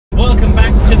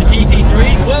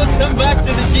Welcome back to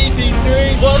the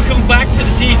GT3. Welcome back to the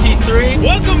GT3.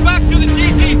 Welcome back to the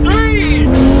GT3.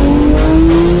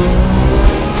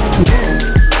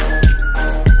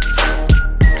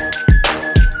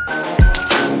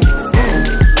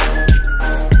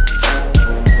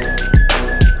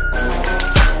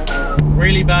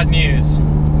 Really bad news.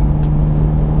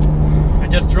 I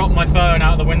just dropped my phone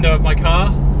out of the window of my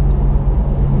car.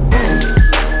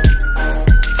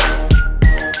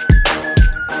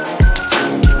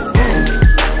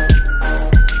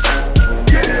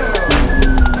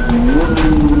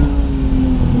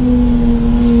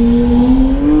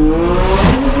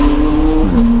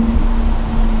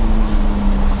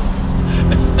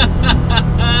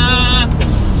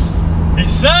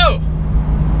 So,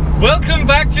 welcome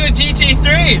back to the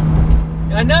GT3.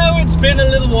 I know it's been a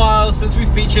little while since we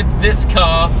featured this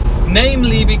car,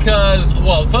 namely because,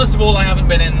 well, first of all, I haven't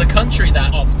been in the country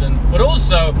that often, but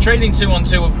also Trading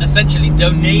 212 have essentially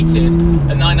donated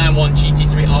a 991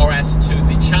 GT3 RS to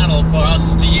the channel for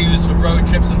us to use for road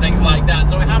trips and things like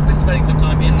that, so I have been spending some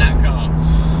time in that car.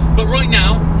 But right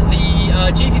now, the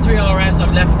GT3 RS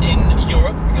I've left in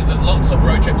Europe because there's lots of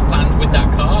road trips planned with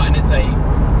that car, and it's a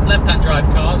left-hand drive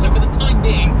car, so for the time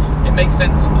being it makes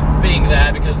sense being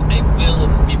there because it will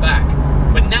be back.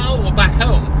 But now we're back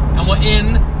home and we're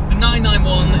in the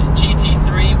 991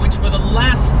 GT3, which for the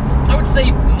last, I would say,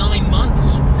 9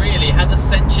 months really has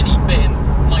essentially been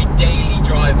my daily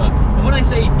driver. And when I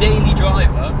say daily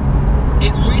driver,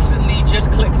 it recently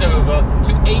just clicked over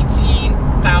to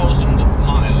 18,000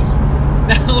 miles.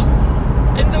 Now,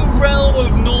 in the realm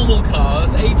of normal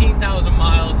cars, 18,000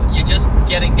 miles, you're just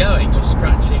getting going, you're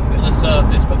scratching the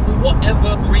surface. But for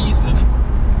whatever reason,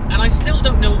 and I still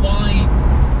don't know why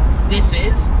this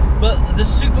is, but the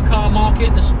supercar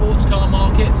market, the sports car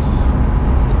market,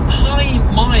 high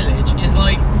mileage is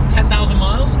like 10,000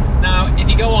 miles. Now, if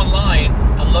you go online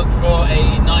and look for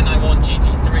a 991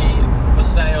 GT3 for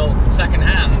sale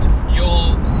second-hand,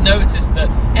 you'll notice that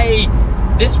A,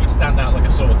 this would stand out like a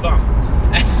sore thumb.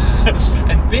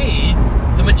 And B,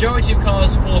 the majority of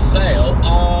cars for sale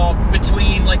are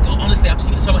between, like, honestly, I've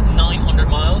seen some at 900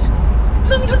 miles.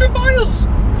 900 miles!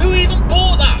 Who even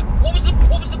bought that? What was the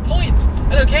point?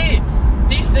 And okay,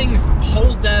 these things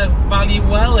hold their value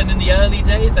well, and in the early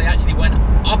days they actually went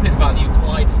up in value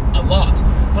quite a lot.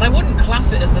 But I wouldn't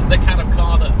class it as the kind of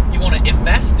car that you want to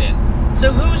invest in.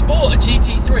 So who's bought a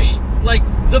GT3, like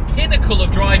the pinnacle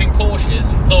of driving Porsches,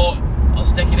 and thought, I'll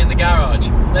stick it in the garage.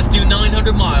 Let's do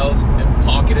 900 miles and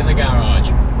park it in the garage.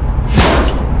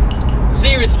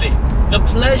 Seriously, the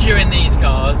pleasure in these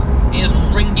cars is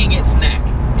wringing its neck.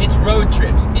 It's road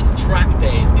trips, it's track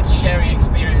days, it's sharing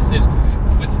experiences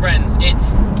with friends,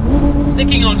 it's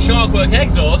sticking on Sharkwork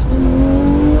exhaust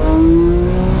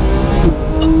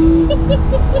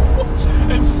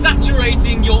and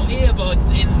saturating your earbuds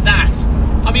in that.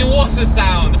 I mean, what a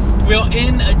sound. We are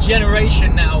in a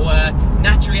generation now where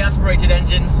naturally aspirated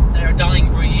engines, they're a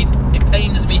dying breed. It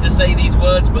pains me to say these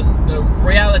words, but the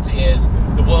reality is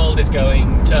the world is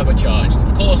going turbocharged.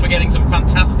 Of course, we're getting some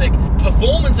fantastic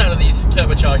performance out of these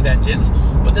turbocharged engines,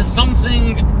 but there's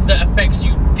something that affects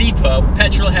you deeper.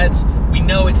 Petrol heads, we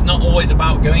know it's not always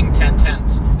about going 10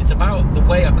 tenths. It's about the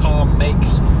way a car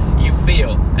makes you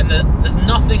feel, and there's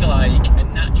nothing like a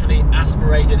naturally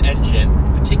aspirated engine,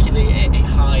 particularly a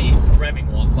high revving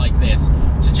one like this,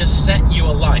 to just set you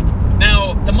alight.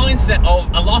 Now, the mindset of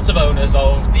a lot of owners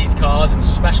of these cars and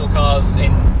special cars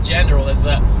in general is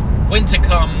that winter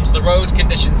comes, the road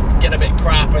conditions get a bit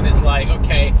crap, and it's like,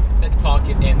 okay, let's park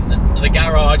it in the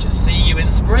garage, see you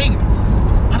in spring.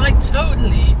 And I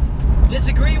totally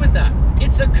disagree with that.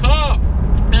 It's a car,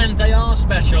 and they are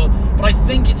special, but I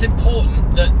think it's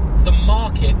important that the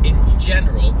market in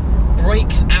general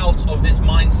breaks out of this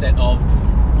mindset of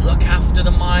look after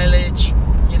the mileage,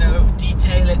 you know,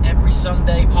 detail it every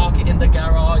Sunday, park it in the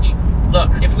garage.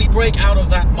 Look, if we break out of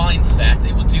that mindset,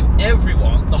 it will do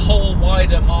everyone, the whole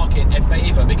wider market, a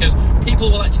favour, because people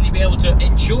will actually be able to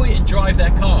enjoy and drive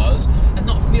their cars and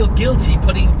not feel guilty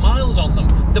putting miles on them.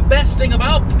 The best thing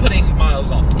about putting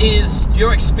miles on is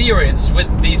your experience with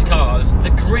these cars,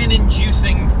 the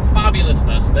grin-inducing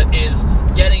fabulousness that is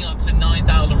getting up to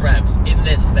 9,000 revs in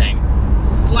this thing,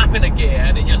 flapping a gear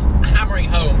and it just hammering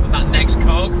home with that next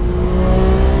cog.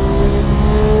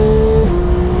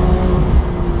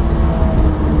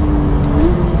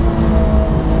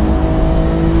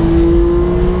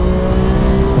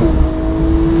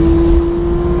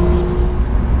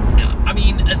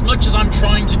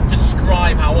 Trying to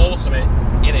describe how awesome it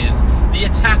is, the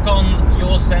attack on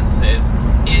your senses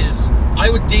is, I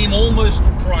would deem, almost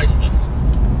priceless.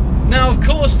 Now, of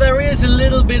course, there is a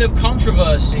little bit of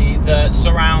controversy that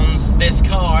surrounds this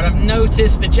car, and I've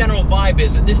noticed the general vibe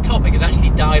is that this topic has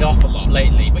actually died off a lot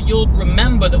lately. But you'll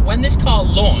remember that when this car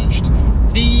launched,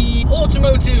 the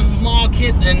automotive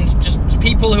market and just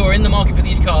people who are in the market for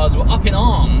these cars were up in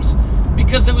arms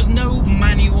because there was no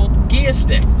manual gear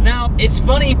stick. Now, it's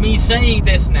funny me saying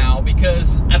this now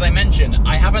because, as I mentioned,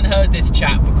 I haven't heard this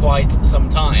chat for quite some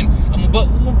time. But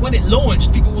when it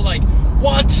launched, people were like,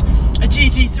 what? A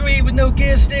GT3 with no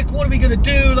gear stick? What are we gonna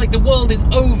do? Like, the world is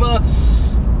over.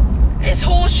 It's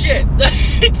horseshit.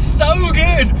 It's so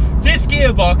good. This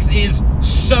gearbox is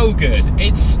so good.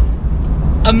 It's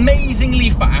amazingly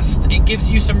fast. It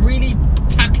gives you some really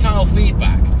tactile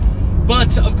feedback.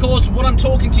 But of course, what I'm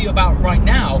talking to you about right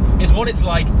now is what it's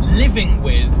like living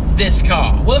with this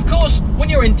car. Well, of course, when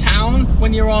you're in town,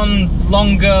 when you're on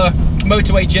longer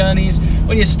motorway journeys,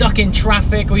 when you're stuck in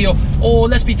traffic, or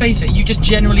let's be face it, you just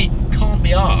generally can't be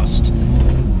arsed.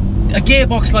 A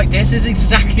gearbox like this is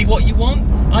exactly what you want.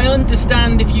 I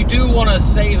understand if you do want to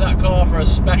save that car for a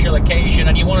special occasion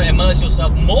and you want to immerse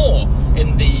yourself more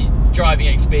in the driving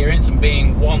experience and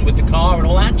being one with the car and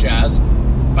all that jazz,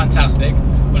 fantastic.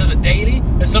 But as a daily,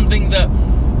 as something that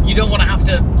you don't want to have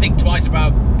to think twice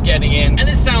about getting in. And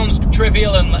this sounds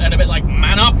trivial and a bit like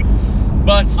man up,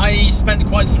 but I spent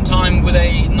quite some time with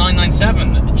a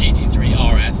 997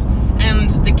 GT3 RS, and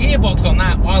the gearbox on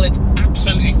that, while it's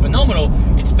absolutely phenomenal,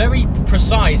 it's very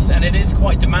precise and it is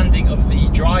quite demanding of the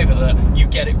driver that you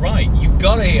get it right. You've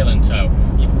got to heel and toe.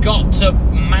 You've got to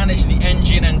manage the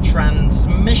engine and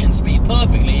transmission speed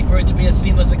perfectly for it to be a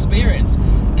seamless experience.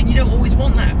 And you don't always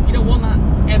want that. You don't want that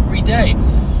every day.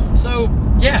 So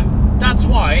yeah, that's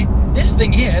why this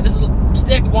thing here, this little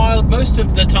stick, while most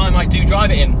of the time I do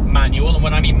drive it in manual, and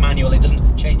when I mean manual, it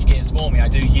doesn't change gears for me, I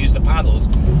do use the paddles.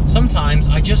 Sometimes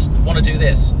I just want to do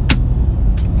this.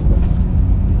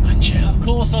 And yeah, of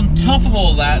course, on top of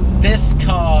all that, this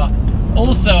car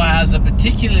also has a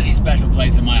particularly special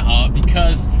place in my heart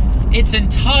because its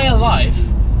entire life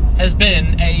has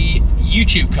been a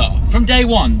YouTube car. From day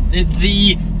one,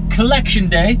 the collection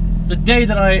day, the day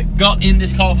that I got in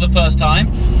this car for the first time,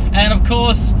 and of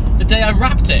course, the day I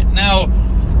wrapped it. Now,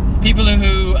 people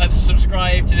who have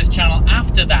subscribed to this channel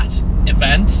after that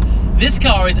event, this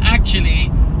car is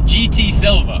actually GT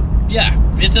Silver. Yeah,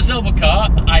 it's a silver car.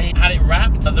 I had it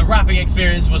wrapped. The wrapping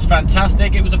experience was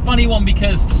fantastic. It was a funny one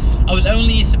because I was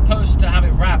only supposed to have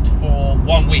it wrapped for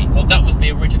 1 week. Well, that was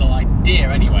the original idea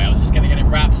anyway. I was just going to get it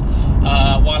wrapped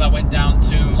while I went down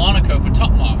to Monaco for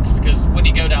top marks, because when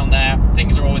you go down there,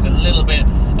 things are always a little bit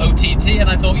OTT, and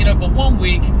I thought, you know, for 1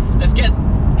 week, let's get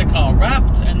the car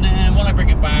wrapped, and then when I bring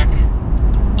it back,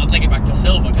 I'll take it back to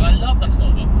silver, because I love that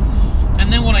silver.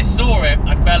 And then when I saw it,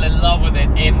 I fell in love with it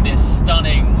in this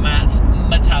stunning matte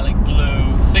metallic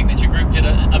blue. Signature Group did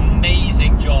an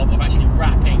amazing job of actually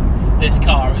wrapping this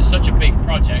car. It was such a big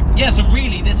project. Yeah, so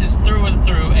really this is through and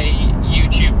through a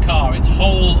YouTube car. Its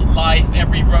whole life,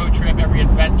 every road trip, every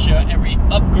adventure, every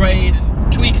upgrade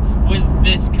and tweak with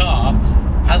this car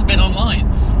has been online.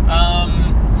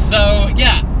 So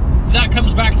yeah, that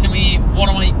comes back to me, what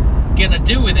am I gonna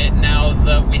do with it now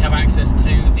that we have access to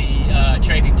the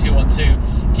Trading 212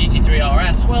 GT3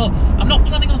 RS? Well, I'm not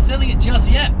planning on selling it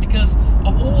just yet because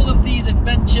of all of these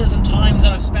adventures and time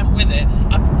that I've spent with it.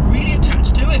 I'm really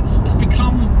attached to it. It's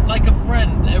become like a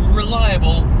friend, a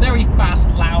reliable, very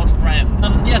fast, loud friend.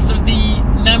 Yeah, so the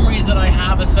memories that I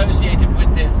have associated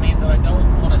with this means that I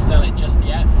don't want to sell it just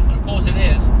yet. And of course it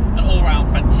is an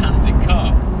all-round fantastic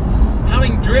car.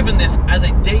 Having driven this as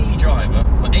a daily driver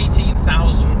for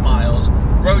 18,000 miles,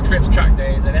 road trips, track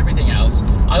days, and everything else,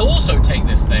 I also take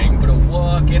this thing, go to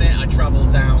work in it, I travel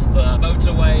down the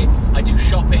motorway, I do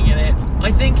shopping in it. I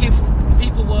think if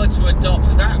people were to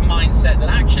adopt that mindset that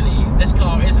actually this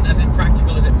car isn't as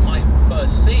impractical as it might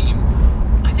first seem,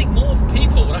 I think more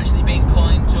people would actually be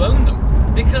inclined to own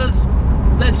them. Because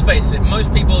let's face it,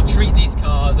 most people treat these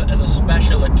cars as a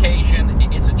special occasion.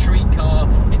 It's a treat car.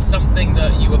 It's something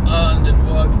that you have earned and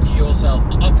worked yourself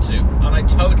up to. And I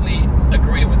totally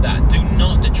agree with that. Do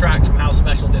not detract from how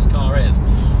special this car is.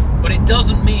 But it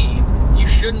doesn't mean you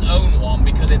shouldn't own one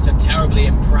because it's a terribly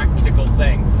impractical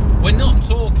thing. We're not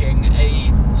talking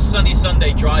a sunny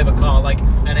Sunday driver car like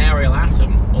an Ariel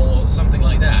Atom or something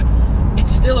like that.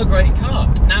 It's still a great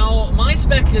car. Now, my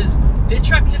spec has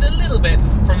detracted a little bit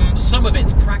from some of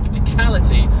its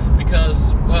practicality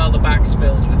because, well, the back's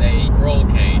filled with a roll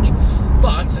cage.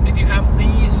 But if you have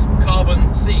these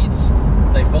carbon seats,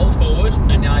 they fold forward,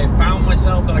 and I found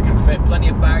myself that I can fit plenty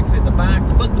of bags in the back.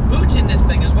 But the boot in this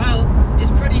thing as well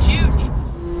is pretty huge.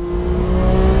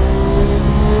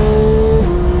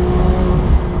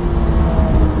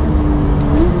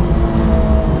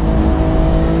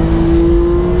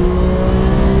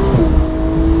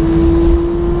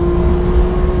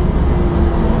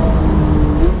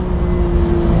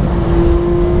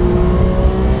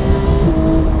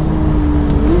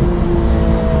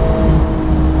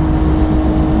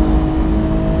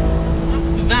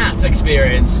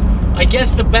 experience. I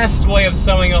guess the best way of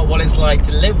summing up what it's like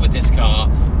to live with this car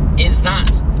is that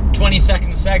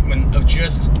 20-second segment of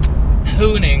just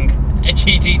hooning a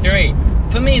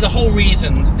GT3. For me, the whole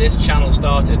reason that this channel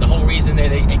started, the whole reason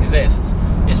it exists,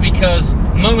 is because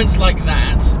moments like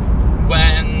that,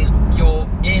 when you're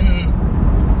in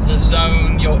the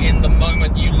zone, you're in the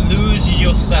moment, you lose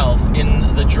yourself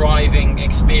in the driving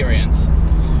experience.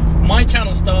 My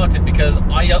channel started because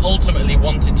I ultimately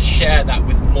wanted to share that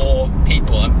with more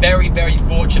people. I'm very, very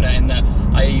fortunate in that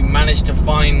I managed to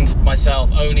find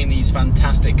myself owning these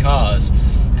fantastic cars,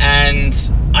 and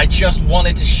I just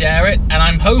wanted to share it. And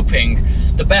I'm hoping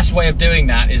the best way of doing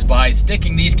that is by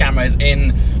sticking these cameras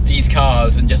in these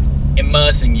cars and just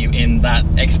immersing you in that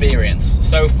experience.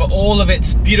 So for all of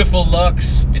its beautiful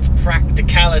looks, its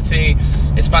practicality,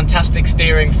 its fantastic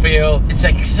steering feel, its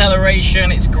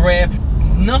acceleration, its grip,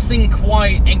 nothing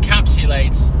quite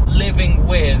encapsulates living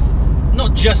with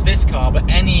not just this car but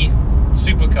any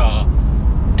supercar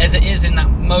as it is in that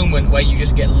moment where you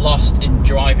just get lost in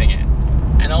driving it.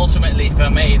 And ultimately for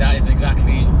me, that is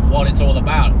exactly what it's all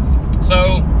about.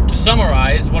 So to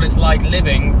summarize what it's like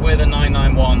living with a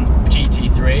 991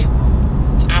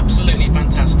 GT3, it's absolutely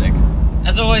fantastic.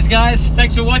 As always guys,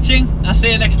 thanks for watching. I'll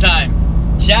see you next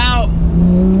time.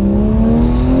 Ciao.